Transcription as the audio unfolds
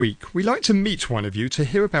Week, we like to meet one of you to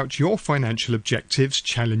hear about your financial objectives,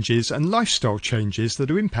 challenges and lifestyle changes that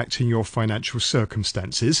are impacting your financial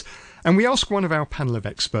circumstances, and we ask one of our panel of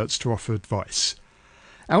experts to offer advice.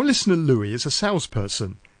 Our listener Louis is a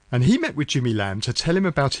salesperson, and he met with Jimmy Lam to tell him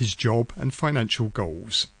about his job and financial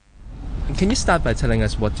goals. Can you start by telling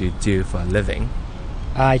us what you do for a living?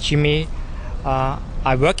 Jimmy,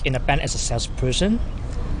 I work in a bank as a salesperson.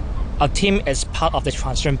 Our team is part of the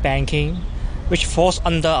transfer banking, which falls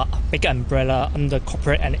under a big umbrella under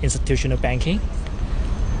corporate and institutional banking.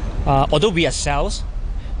 Although we are sales,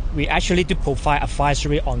 we actually do provide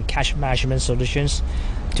advisory on cash management solutions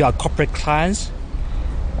to our corporate clients.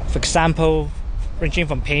 For example, ranging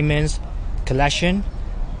from payments, collection,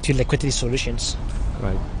 to liquidity solutions.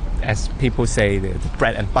 Right. As people say, the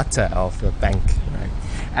bread and butter of the bank. Right.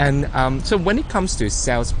 And so when it comes to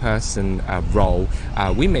salesperson role,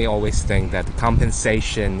 we may always think that the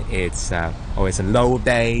compensation is always a low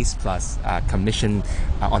base plus commission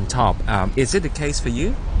on top. Is it the case for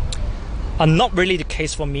you? Not really the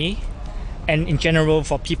case for me, and in general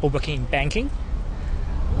for people working in banking.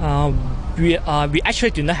 We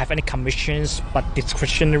actually do not have any commissions but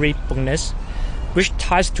discretionary bonus, which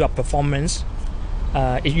ties to our performance.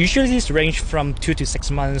 It usually ranges from 2 to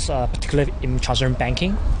 6 months, particularly in transfer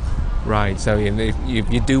banking. Right, so if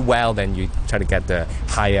you do well, then you try to get the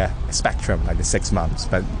higher spectrum, like the 6 months.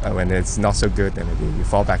 But when it's not so good, then you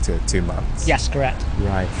fall back to 2 months. Yes, correct.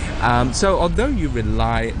 Right. So although you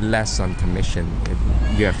rely less on commission,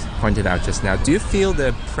 you have pointed out just now, do you feel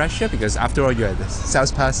the pressure? Because after all, you're the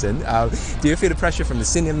salesperson. Do you feel the pressure from the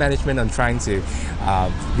senior management on trying to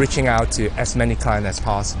reaching out to as many clients as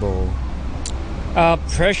possible?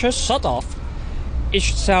 Pressure, sort of.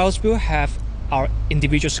 Each sales will have our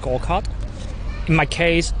individual scorecard. In my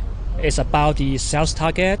case, it's about the sales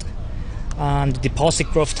target, the deposit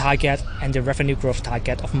growth target, and the revenue growth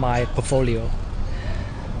target of my portfolio.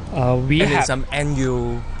 We have some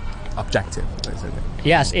annual objective, isn't it?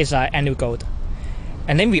 Yes, it's an annual goal.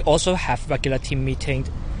 And then we also have regular team meetings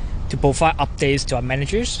to provide updates to our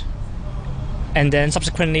managers. And then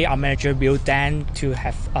subsequently, our manager will then to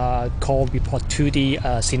have a call report to the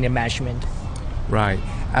senior management. Right.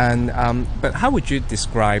 And but how would you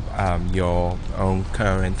describe your own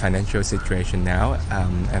current financial situation now?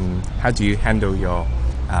 And how do you handle your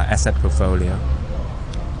asset portfolio?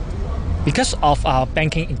 Because of our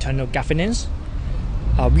banking internal governance,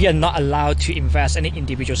 we are not allowed to invest any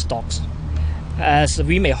individual stocks, as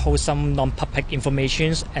we may hold some non-public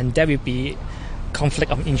information, and there will be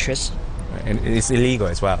conflict of interest. And it's illegal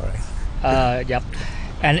as well, right? Yep.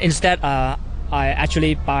 And instead, I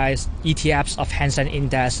actually buy ETFs of Hang Seng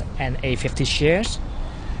Index and A50 shares.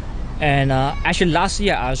 And actually last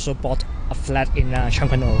year, I also bought a flat in Tseung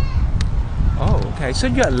Kwan O. Oh, okay. So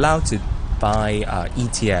you're allowed to buy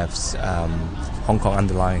ETFs, Hong Kong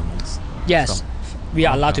underlyings? Yes. We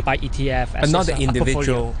are allowed to buy ETF. But not the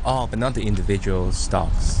individual. But not the individual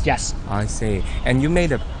stocks. Yes. I see. And you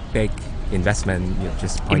made a big investment, you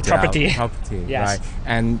just pointed in property. Out, property, yes. Right?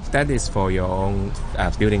 And that is for your own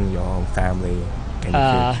building your own family in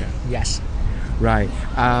the future. Yes. Right.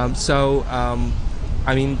 I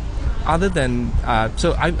mean, other than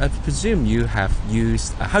so, I presume you have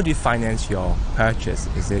used. How do you finance your purchase?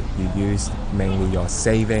 Is it you use mainly your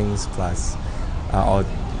savings plus, or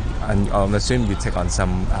I assume you take on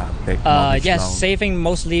some big mortgage yes, loan? Saving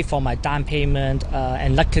mostly for my down payment,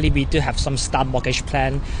 and luckily we do have some start mortgage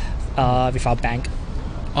plan with our bank.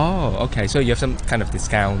 Oh, okay. So you have some kind of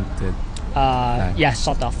discounted. Yeah,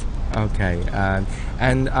 sort of. Okay.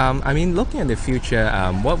 And I mean, looking at the future,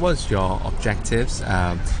 what was your objectives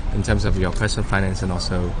in terms of your personal finance and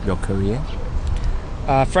also your career?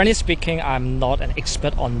 Frankly speaking, I'm not an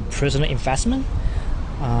expert on personal investment,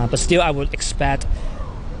 but still I would expect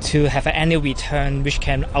to have an annual return which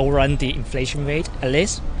can outrun the inflation rate at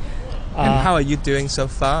least. And how are you doing so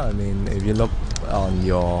far? I mean, if you look on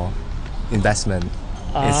your investment,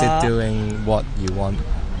 is it doing what you want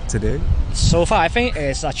to do? So far, I think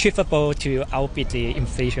it's achievable to outbeat the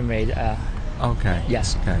inflation rate. Okay.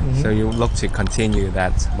 Yes. Okay. Mm-hmm. So you look to continue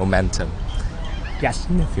that momentum. Yes.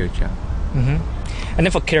 In the future. Mm-hmm. And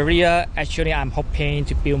then for career, actually, I'm hoping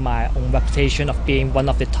to build my own reputation of being one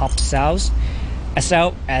of the top sales, as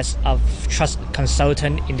well as a trust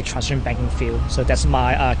consultant in the transfer banking field. So that's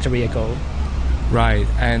my career goal. Right.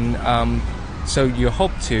 And so you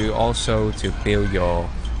hope to also to build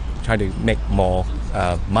try to make more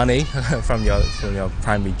money from your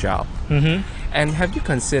primary job. Mm-hmm. And have you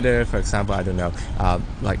considered, for example, I don't know,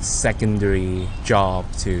 like secondary job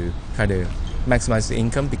to try to maximize the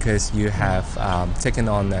income, because you have taken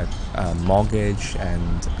on a mortgage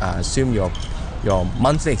and assume your your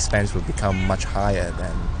monthly expense will become much higher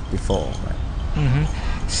than before, right?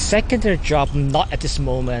 Secondary job, not at this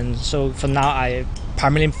moment. So for now, I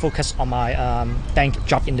primarily focus on my bank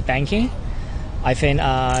job in the banking. I think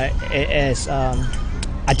it is.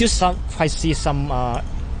 I do quite see some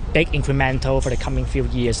big incremental for the coming few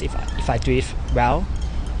years if I do it well.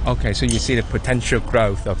 Okay, so you see the potential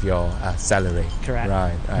growth of your salary. Correct.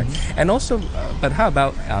 Right. And also, but how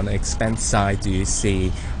about on the expense side? Do you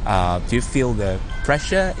see? Do you feel the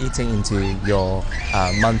pressure eating into your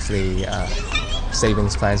monthly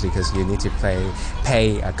savings plans because you need to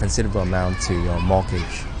pay a considerable amount to your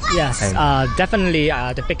mortgage? Yes, definitely.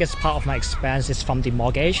 The biggest part of my expense is from the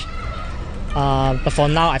mortgage. But for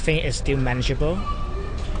now, I think it's still manageable.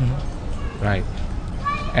 Right.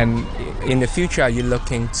 And in the future, are you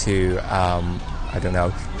looking to, I don't know,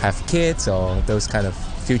 have kids or those kind of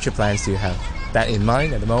future plans? Do you have that in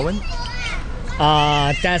mind at the moment?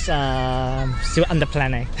 That's still under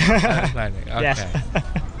planning. Planning. Okay. Yes.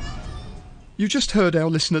 You just heard our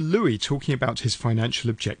listener Louis talking about his financial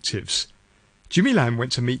objectives. Jimmy Lam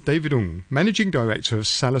went to meet David Ung, Managing Director of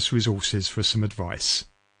Salus Resources, for some advice.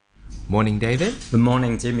 Morning, David. Good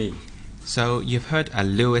morning, Jimmy. So you've heard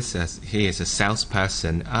Louis, he is a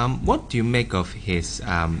salesperson. What do you make of his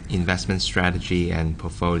investment strategy and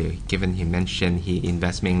portfolio, given he mentioned he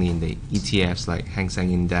invests mainly in the ETFs like Hang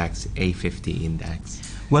Seng Index, A50 Index?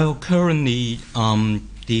 Well, currently,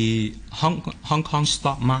 the Hong Kong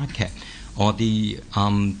stock market or the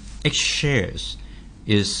H shares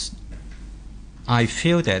is, I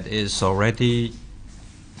feel that is already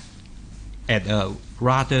at a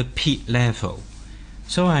rather peak level.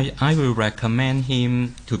 So I will recommend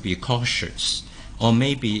him to be cautious, or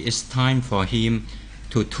maybe it's time for him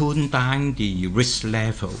to tune down the risk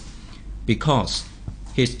level, because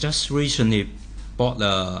he's just recently bought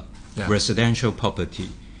a residential property,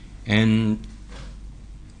 and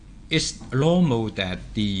it's normal that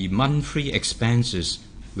the monthly expenses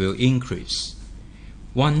will increase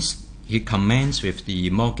once he commences with the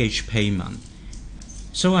mortgage payment.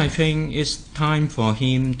 So I think it's time for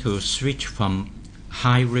him to switch from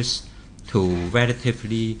high risk to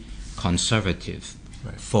relatively conservative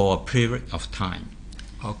for a period of time.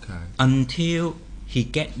 Okay. Until he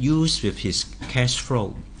get used with his cash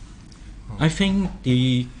flow. I think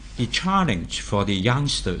the challenge for the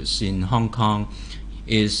youngsters in Hong Kong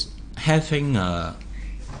is having a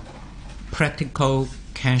practical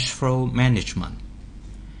cash flow management.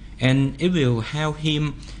 And it will help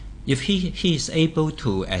him if he is able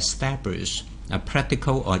to establish a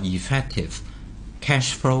practical or effective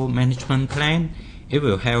cash flow management plan. It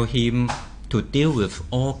will help him to deal with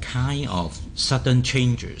all kinds of sudden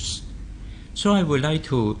changes. So I would like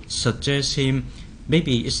to suggest him,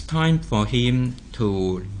 maybe it's time for him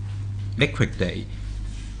to liquidate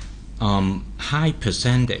high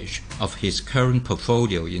percentage of his current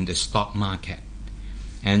portfolio in the stock market,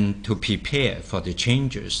 and to prepare for the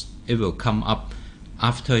changes it will come up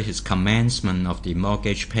after his commencement of the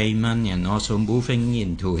mortgage payment, and also moving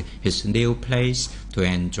into his new place to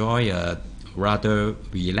enjoy a rather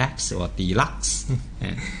relaxed or deluxe.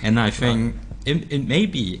 And I think it may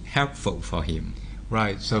be helpful for him.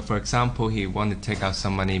 Right. So, for example, he want to take out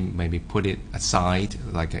some money, maybe put it aside,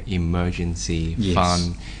 like an emergency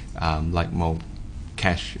fund, like more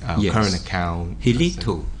cash, current account. He need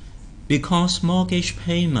to, because mortgage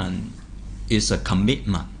payment is a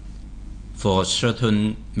commitment for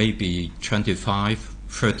certain, maybe 25,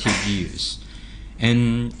 30 years.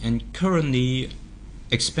 And currently,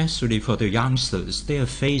 especially for the youngsters, they are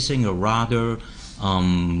facing a rather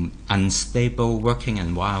unstable working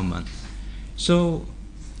environment. So,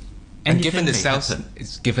 and given the sales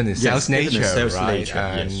nature, right?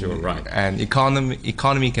 Yes, you're right. And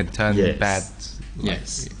economy can turn bad.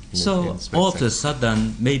 Yes. So all of a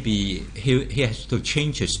sudden, maybe he has to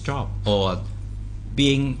change his job, or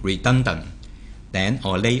being redundant, then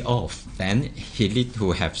or lay off, then he need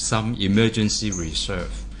to have some emergency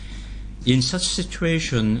reserve. In such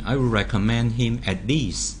situation, I would recommend him at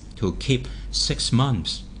least to keep 6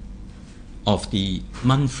 months of the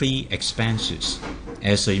monthly expenses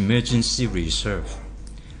as an emergency reserve.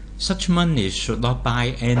 Such money should not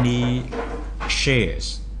buy any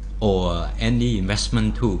shares or any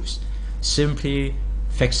investment tools, simply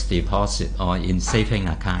fixed deposit or in saving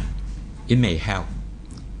account. It may help.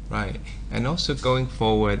 Right. And also going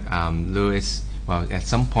forward, Louis, well, at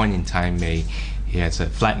some point in time, he has a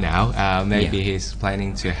flat now. Maybe he's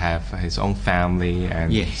planning to have his own family,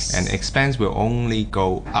 and expense will only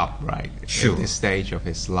go up, right? Sure. At this stage of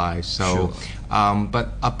his life. So,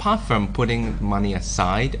 but apart from putting money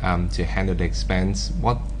aside to handle the expense,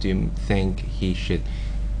 what do you think he should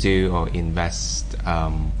do or invest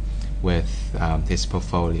with his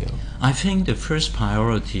portfolio? I think the first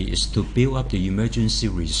priority is to build up the emergency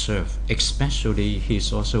reserve, especially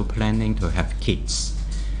he's also planning to have kids,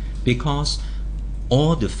 because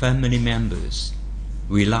all the family members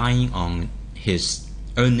relying on his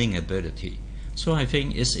earning ability. So I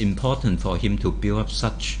think it's important for him to build up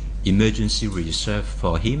such emergency reserve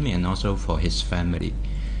for him and also for his family.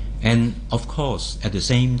 And of course, at the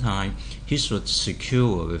same time, he should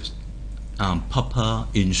secure with proper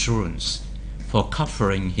insurance for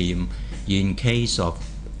covering him in case of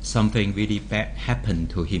something really bad happen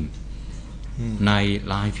to him, like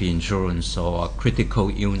life insurance or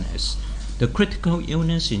critical illness. The critical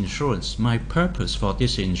illness insurance, my purpose for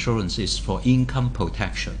this insurance is for income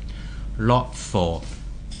protection, not for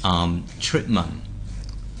treatment.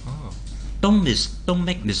 Don't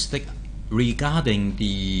make mistake regarding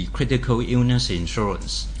the critical illness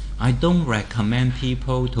insurance. I don't recommend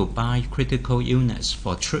people to buy critical illness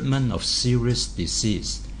for treatment of serious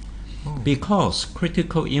disease, because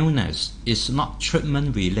critical illness is not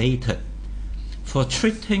treatment related. For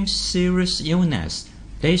treating serious illness,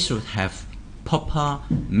 they should have proper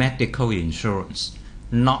medical insurance,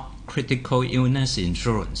 not critical illness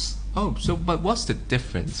insurance. Oh, so but what's the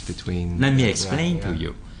difference between? Let me explain to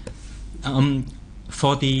you.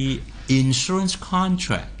 For the insurance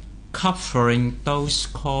contract covering those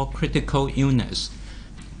called critical illness,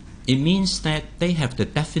 it means that they have the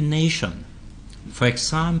definition. For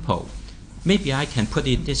example, maybe I can put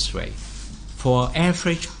it this way. For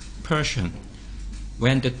average person,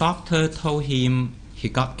 when the doctor told him he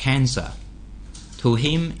got cancer, to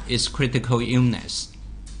him it's critical illness.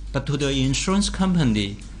 But to the insurance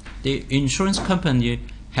company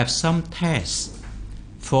have some tests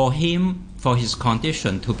for him, for his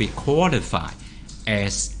condition to be qualified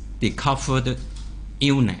as the covered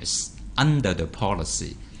illness under the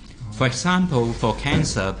policy. For example, for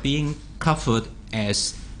cancer, being covered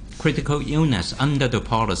as critical illness under the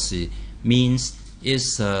policy means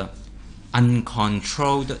it's an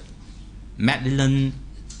uncontrolled malignant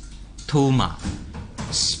tumor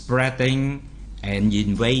spreading and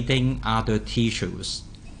invading other tissues,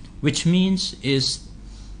 which means it's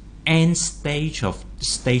end stage of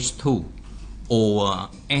stage 2 or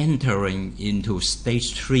entering into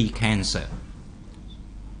stage 3 cancer.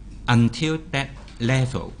 Until that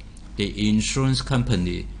level, the insurance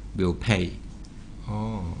company will pay.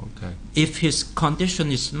 Oh, okay. If his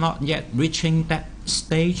condition is not yet reaching that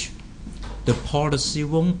stage, the policy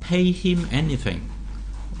won't pay him anything.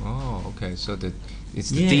 Oh, okay. So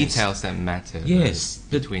it's the Yes. details that matter. Yes.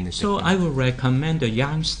 Right, between the So different- I would recommend the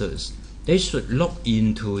youngsters, they should look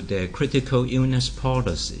into their critical illness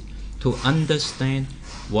policy to understand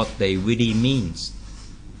what they really means,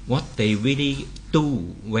 what they really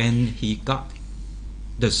do when he got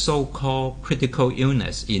the so-called critical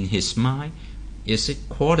illness in his mind. Is it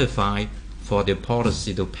qualified for the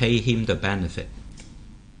policy to pay him the benefit?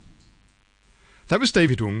 That was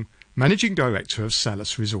David Wong, Managing Director of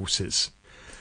Salus Resources.